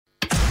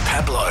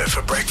Pablo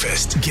for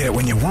breakfast. Get it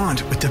when you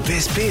want with the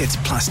best bits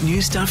plus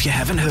new stuff you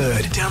haven't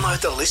heard.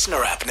 Download the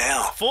Listener app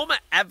now. Former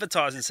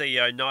advertising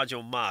CEO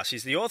Nigel Marsh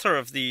is the author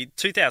of the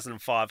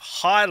 2005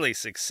 highly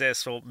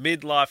successful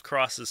midlife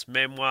crisis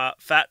memoir,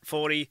 Fat,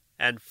 40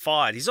 and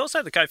Fired. He's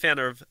also the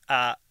co-founder of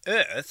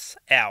Earth's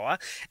Hour,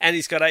 and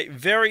he's got a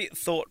very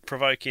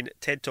thought-provoking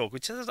TED Talk,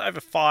 which has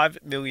over 5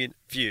 million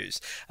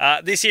views.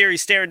 This year,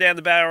 he's staring down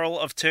the barrel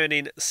of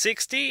turning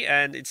 60,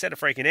 and instead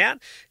of freaking out,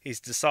 he's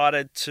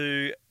decided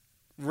to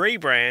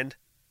rebrand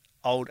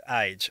Old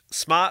Age.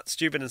 Smart,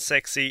 Stupid and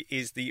Sexy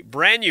is the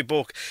brand new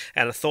book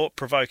and a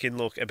thought-provoking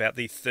look about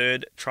the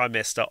third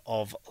trimester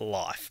of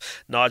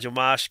life. Nigel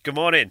Marsh, good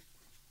morning.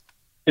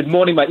 Good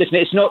morning, mate. Listen,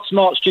 it's not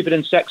Smart, Stupid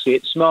and Sexy.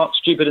 It's Smart,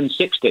 Stupid and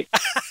 60.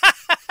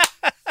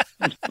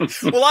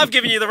 Well, I've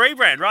given you the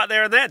rebrand right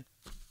there and then.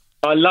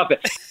 I love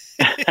it.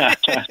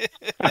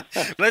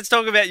 Let's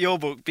talk about your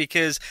book,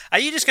 because are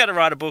you just going to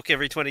write a book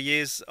every 20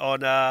 years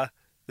on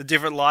the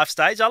different life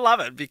stage? I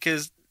love it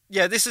because,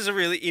 yeah, this is a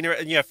really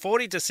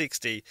 40 to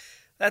 60.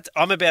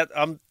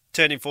 I'm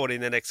turning 40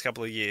 in the next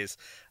couple of years.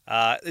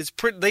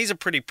 These are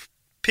pretty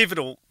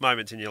pivotal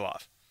moments in your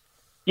life.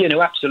 Yeah,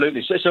 no,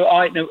 absolutely. So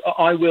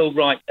I will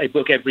write a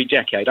book every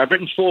decade. I've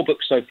written 4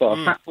 books so far,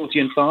 Fat, 40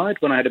 and Fired,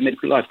 when I had a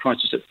midlife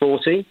crisis at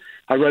 40.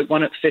 I wrote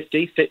one at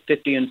 50, Fit,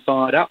 50 and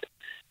Fired Up.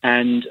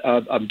 And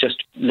I've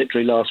just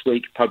literally last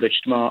week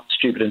published Smart,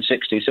 Stupid and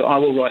 60. So I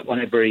will write one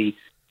every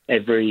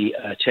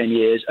 10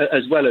 years,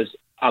 as well as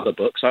other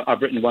books.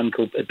 I've written one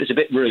called, it's a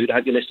bit rude, I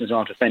hope your listeners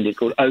aren't offended,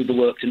 called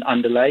Overworked and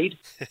Underlaid.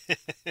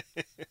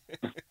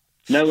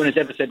 No one has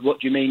ever said, "What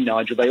do you mean,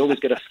 Nigel?" They always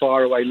get a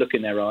faraway look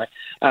in their eye.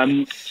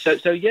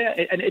 So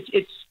yeah, and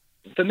it's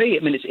for me. I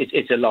mean,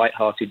 it's a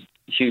light-hearted,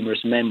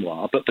 humorous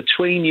memoir. But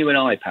between you and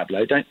I,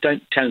 Pablo, don't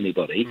tell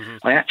anybody. Mm-hmm.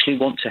 I actually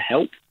want to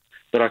help,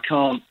 but I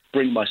can't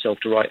bring myself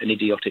to write an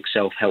idiotic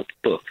self-help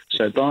book.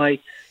 So by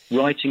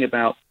writing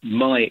about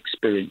my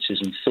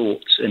experiences and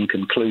thoughts and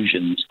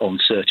conclusions on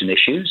certain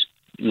issues,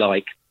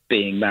 like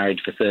being married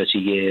for 30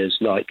 years,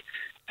 like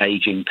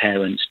aging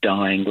parents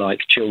dying,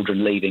 like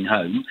children leaving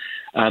home,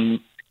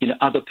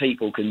 other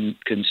people can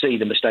see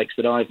the mistakes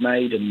that I've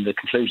made and the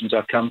conclusions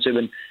I've come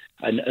to,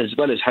 and as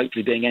well as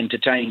hopefully being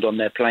entertained on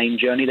their plane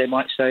journey, they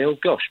might say, "Oh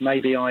gosh,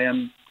 maybe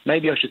I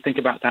should think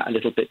about that a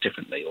little bit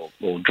differently,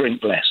 or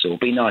drink less, or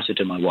be nicer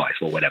to my wife,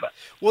 or whatever."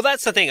 Well,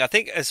 that's the thing. I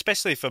think,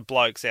 especially for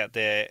blokes out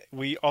there,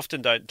 we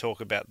often don't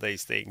talk about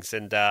these things.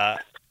 And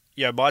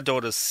my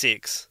daughter's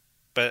 6,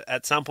 but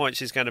at some point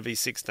she's going to be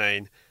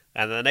 16.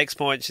 And the next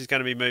point, she's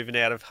going to be moving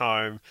out of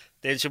home.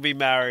 Then she'll be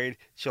married.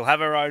 She'll have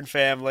her own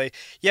family.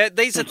 Yeah,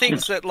 these are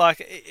things that,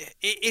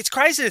 it's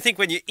crazy to think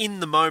when you're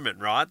in the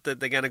moment, right, that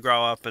they're going to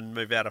grow up and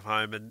move out of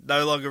home and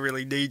no longer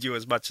really need you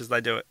as much as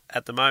they do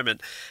at the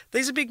moment.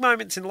 These are big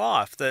moments in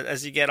life that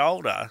as you get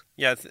older,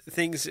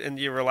 things in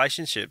your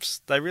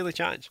relationships, they really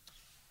change.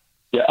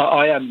 Yeah,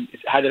 I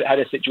had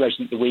a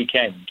situation at the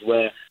weekend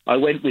where I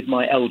went with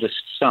my eldest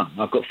son.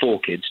 I've got 4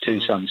 kids, 2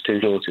 sons,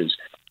 2 daughters,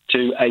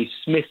 to a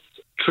Smith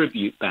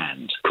tribute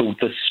band called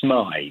the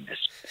Smides,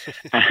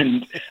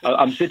 and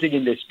I'm sitting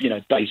in this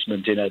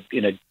basement in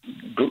a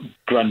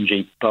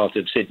grungy part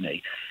of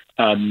Sydney,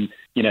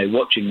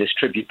 watching this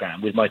tribute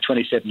band with my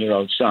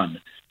 27-year-old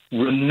son,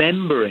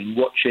 remembering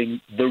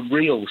watching the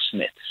real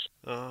Smiths.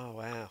 Oh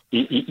wow!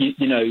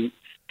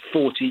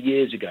 40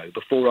 years ago,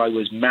 before I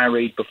was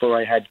married, before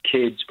I had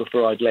kids,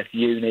 before I'd left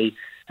uni,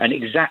 and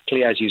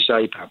exactly as you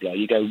say, Pablo,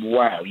 you go,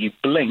 wow, you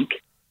blink,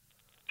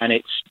 and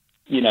it's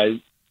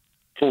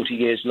 40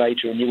 years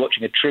later, and you're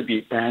watching a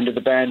tribute band of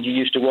the band you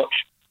used to watch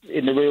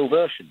in the real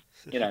version.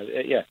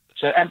 Yeah.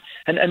 So,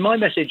 and my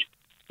message,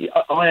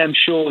 I am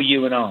sure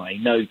you and I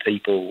know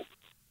people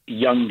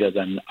younger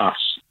than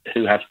us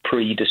who have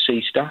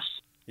predeceased us.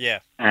 Yeah.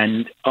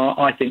 And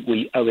I think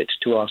we owe it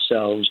to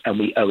ourselves and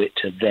we owe it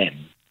to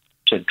them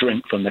to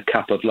drink from the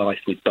cup of life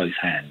with both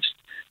hands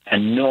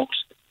and not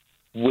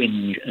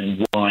whinge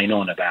and whine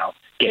on about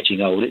getting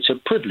old. It's a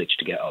privilege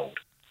to get old.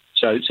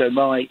 So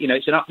my,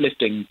 it's an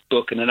uplifting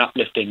book and an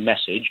uplifting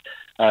message.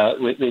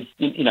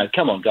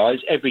 Come on, guys,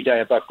 every day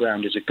above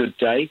ground is a good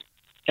day.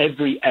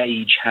 Every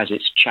age has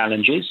its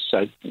challenges.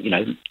 So,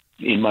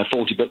 in my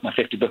 40 book, my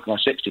 50 book, my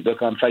 60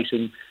 book, I'm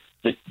facing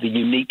the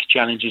unique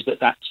challenges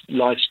that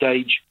life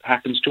stage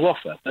happens to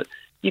offer. But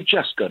you've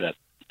just got to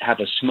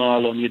have a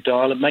smile on your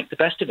dial and make the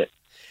best of it.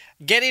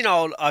 Getting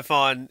old, I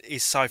find,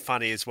 is so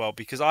funny as well,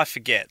 because I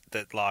forget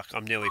that,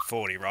 I'm nearly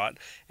 40, right?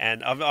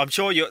 And I'm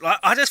sure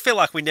I just feel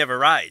like we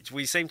never age.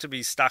 We seem to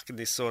be stuck in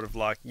this sort of,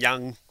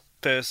 young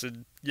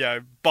person,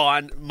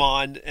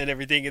 mind and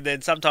everything. And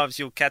then sometimes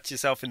you'll catch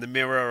yourself in the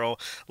mirror. Or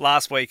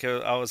last week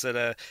I was at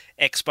a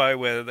expo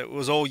where it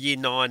was all Year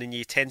 9 and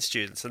Year 10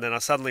 students. And then I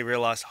suddenly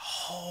realised,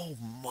 oh,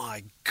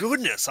 my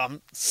goodness,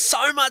 I'm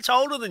so much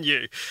older than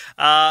you.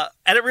 And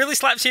it really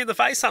slaps you in the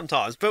face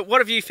sometimes. But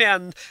what have you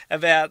found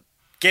about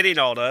getting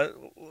older?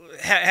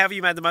 How have you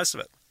made the most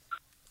of it?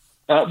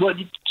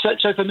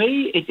 So for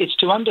me, it's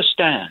to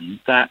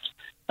understand that,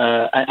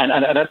 and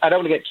I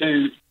don't want to get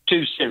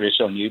too serious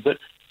on you, but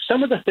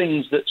some of the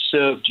things that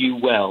served you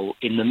well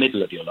in the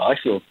middle of your life,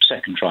 your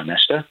second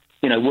trimester,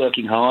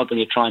 working hard when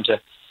you're trying to,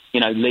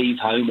 leave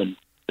home and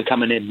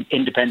become an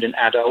independent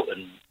adult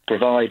and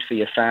provide for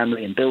your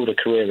family and build a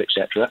career,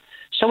 etc.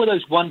 Some of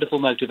those wonderful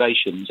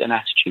motivations and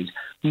attitudes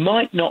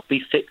might not be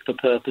fit for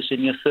purpose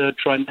in your third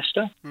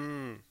trimester.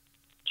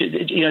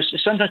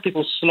 Sometimes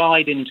people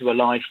slide into a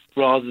life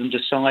rather than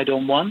decide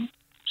on one.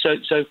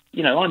 So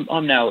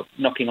I'm now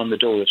knocking on the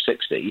door of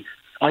 60.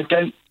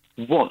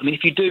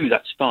 If you do,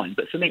 that's fine.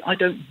 But for me, I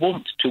don't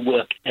want to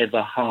work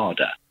ever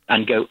harder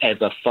and go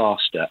ever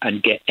faster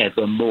and get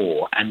ever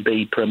more and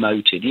be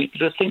promoted. You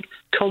think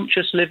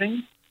conscious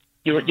living,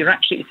 you're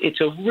actually,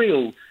 it's a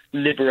real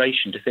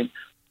liberation to think,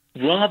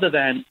 rather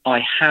than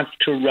I have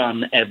to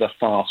run ever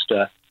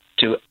faster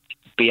to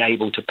be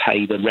able to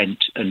pay the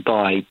rent and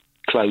buy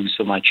clothes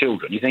for my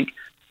children, you think,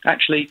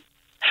 actually,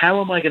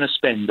 how am I going to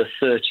spend the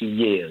 30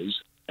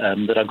 years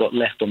that I've got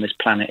left on this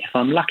planet if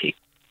I'm lucky?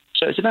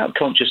 So it's about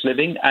conscious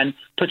living and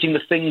putting the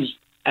things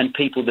and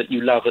people that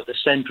you love at the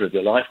centre of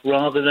your life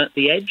rather than at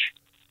the edge.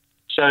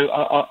 So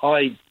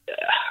I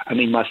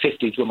mean, my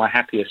 50s were my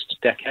happiest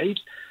decade,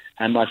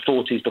 and my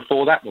 40s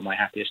before that were my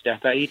happiest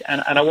decade,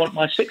 and I want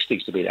my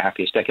 60s to be the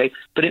happiest decade,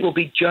 but it will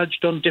be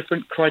judged on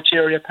different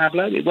criteria,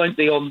 Pablo. It won't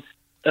be on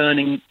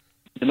earning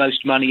the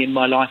most money in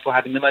my life or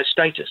having the most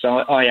status.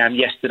 I am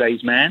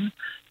yesterday's man,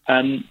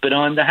 but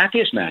I'm the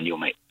happiest man you'll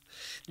meet.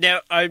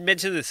 Now, I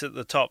mentioned this at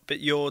the top, but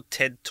your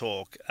TED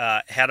Talk,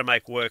 How to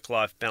Make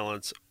Work-Life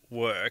Balance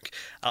Work,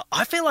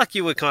 I feel like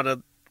you were kind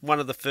of one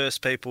of the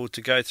first people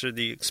to go through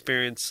the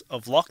experience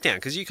of lockdown,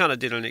 because you kind of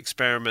did an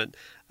experiment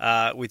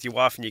with your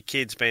wife and your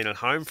kids being at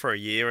home for a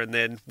year, and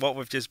then what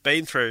we've just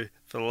been through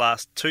for the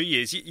last 2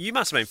 years, you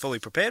must have been fully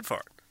prepared for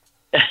it.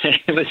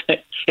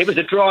 It was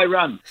a dry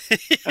run.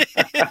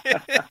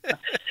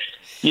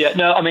 Yeah,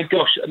 no, I mean,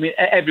 gosh,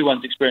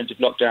 everyone's experience of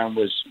lockdown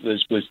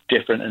was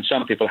different, and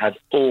some people had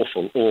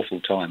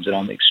awful times, and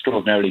I'm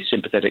extraordinarily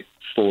sympathetic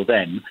for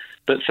them.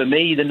 But for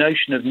me, the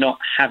notion of not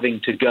having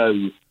to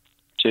go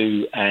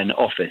to an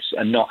office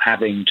and not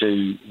having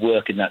to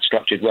work in that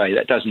structured way,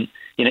 that doesn't,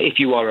 if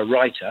you are a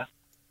writer,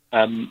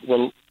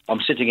 well, I'm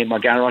sitting in my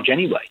garage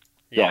anyway,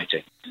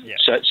 writing. Yeah.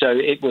 So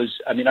it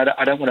was, I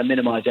don't want to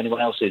minimise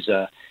anyone else's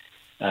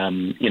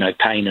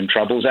pain and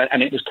troubles.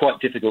 And it was quite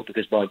difficult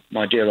because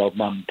my dear old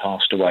mum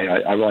passed away.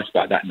 I write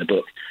about that in the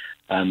book.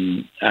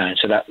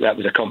 So that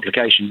was a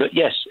complication. But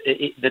yes,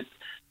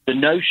 the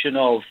notion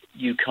of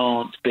you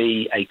can't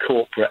be a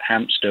corporate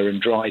hamster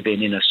and drive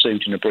in a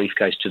suit and a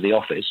briefcase to the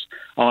office,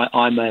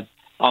 I'm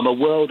a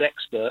world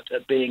expert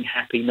at being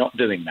happy not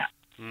doing that.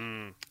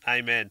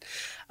 Amen.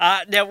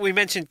 Now, we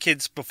mentioned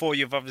kids before.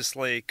 You've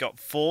obviously got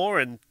 4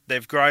 and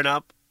they've grown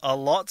up a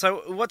lot.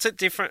 So what's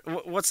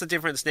the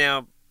difference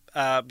now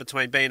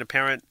between being a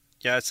parent,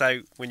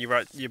 say when you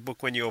wrote your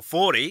book when you were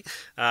 40,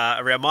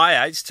 around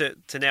my age, to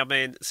now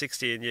being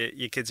 60 and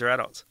your kids are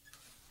adults?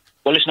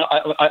 Well, listen,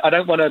 I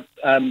don't want to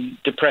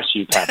depress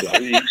you, Pablo.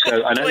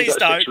 So I know you've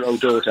got a 6-year-old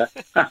daughter,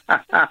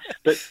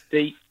 but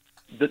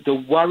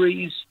the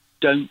worries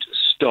don't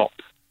stop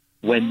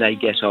when they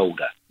get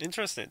older.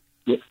 Interesting.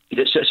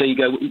 So you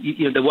go,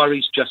 the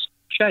worries just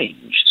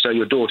change. So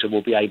your daughter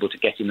will be able to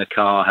get in the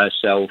car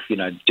herself,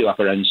 do up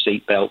her own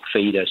seatbelt,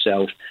 feed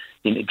herself,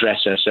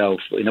 dress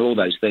herself, all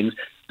those things.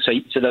 So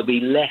there'll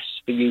be less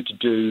for you to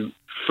do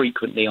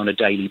frequently on a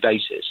daily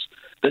basis.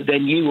 But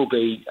then you will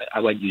be, I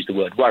won't use the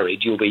word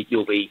worried, you'll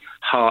be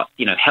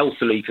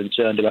healthily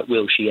concerned about,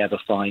 will she ever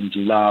find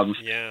love?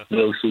 Yeah.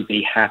 Will she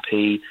be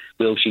happy?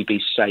 Will she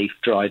be safe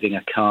driving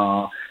a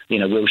car?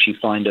 Will she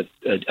find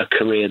a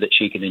career that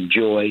she can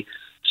enjoy?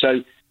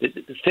 So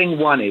the thing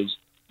one is,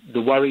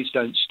 the worries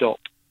don't stop.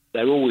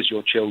 They're always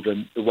your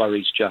children. The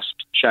worries just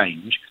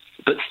change.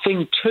 But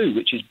thing two,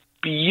 which is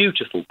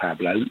beautiful,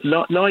 Pablo,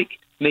 like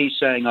me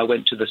saying I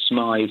went to the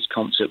Smythes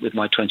concert with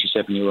my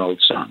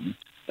 27-year-old son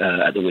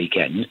at the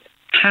weekend,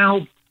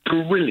 how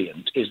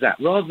brilliant is that?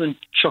 Rather than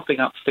chopping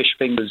up fish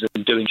fingers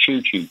and doing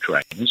choo-choo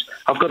trains,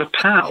 I've got a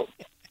pal.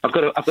 I've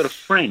got a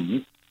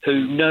friend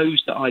who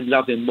knows that I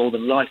love him more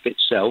than life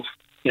itself.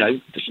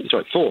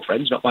 4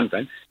 friends, not one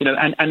friend.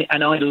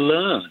 And I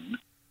learn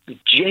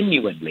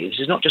genuinely. This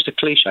is not just a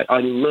cliche.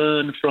 I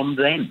learn from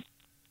them.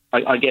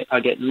 I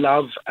get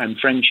love and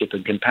friendship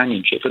and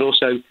companionship, but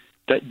also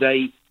that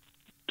they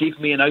give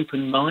me an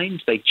open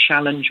mind. They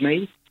challenge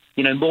me.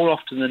 More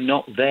often than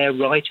not, they're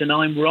right and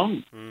I'm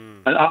wrong.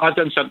 And I've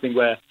done something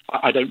where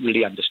I don't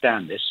really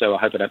understand this, so I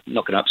hope I'm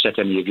not going to upset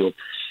any of your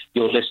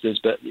listeners.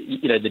 But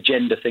the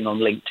gender thing on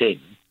LinkedIn,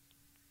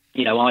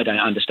 I don't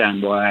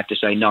understand why I have to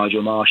say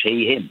Nigel Marsh,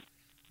 he, him.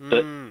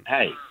 But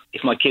hey,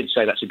 if my kids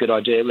say that's a good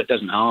idea, well, it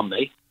doesn't harm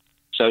me.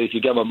 So if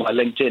you go on my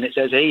LinkedIn, it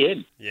says he,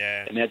 him.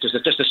 Yeah.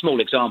 Just a small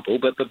example,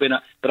 but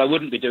I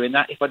wouldn't be doing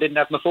that if I didn't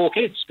have my 4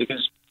 kids,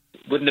 because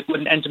it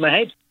wouldn't enter my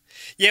head.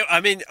 Yeah,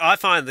 I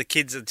find the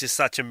kids are just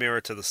such a mirror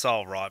to the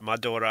soul, right? My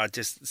daughter,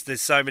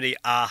 there's so many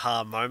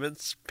aha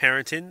moments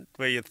parenting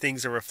where your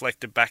things are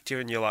reflected back to you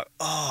and you're like,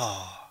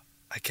 oh,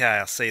 okay,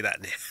 I see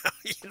that now.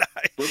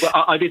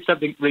 Well, I did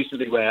something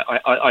recently where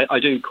I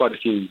do quite a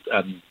few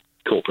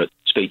corporate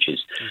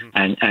speeches.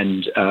 And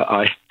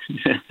I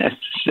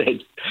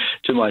said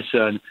to my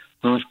son,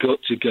 I've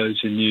got to go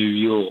to New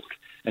York.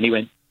 And he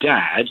went,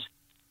 Dad,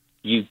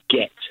 you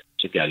get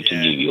to go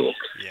to New York.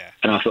 Yeah.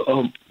 And I thought,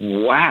 oh,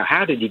 wow,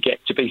 how did you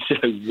get to be so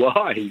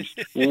wise?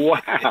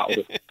 Wow.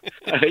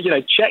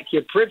 Check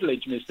your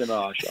privilege, Mr.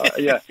 Marsh.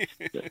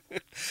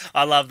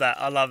 I love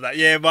that.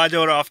 Yeah, my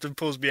daughter often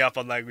pulls me up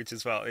on language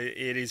as well.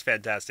 It is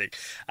fantastic.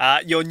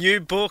 Your new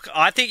book,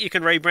 I think you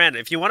can rebrand it.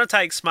 If you want to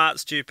take Smart,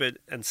 Stupid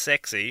and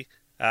Sexy,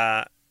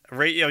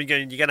 you're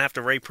going to have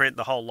to reprint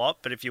the whole lot,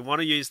 but if you want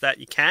to use that,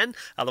 you can.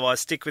 Otherwise,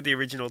 stick with the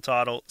original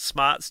title,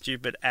 Smart,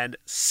 Stupid and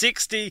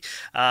 60.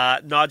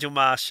 Nigel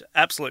Marsh,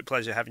 absolute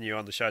pleasure having you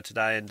on the show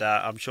today, and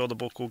I'm sure the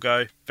book will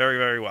go very,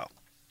 very well.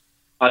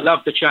 I love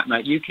the chat,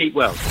 mate. You keep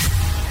well.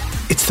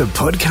 It's the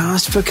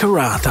podcast for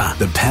Karratha,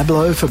 the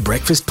Pablo for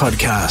Breakfast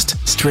podcast,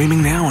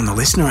 streaming now on the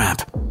Listener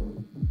app.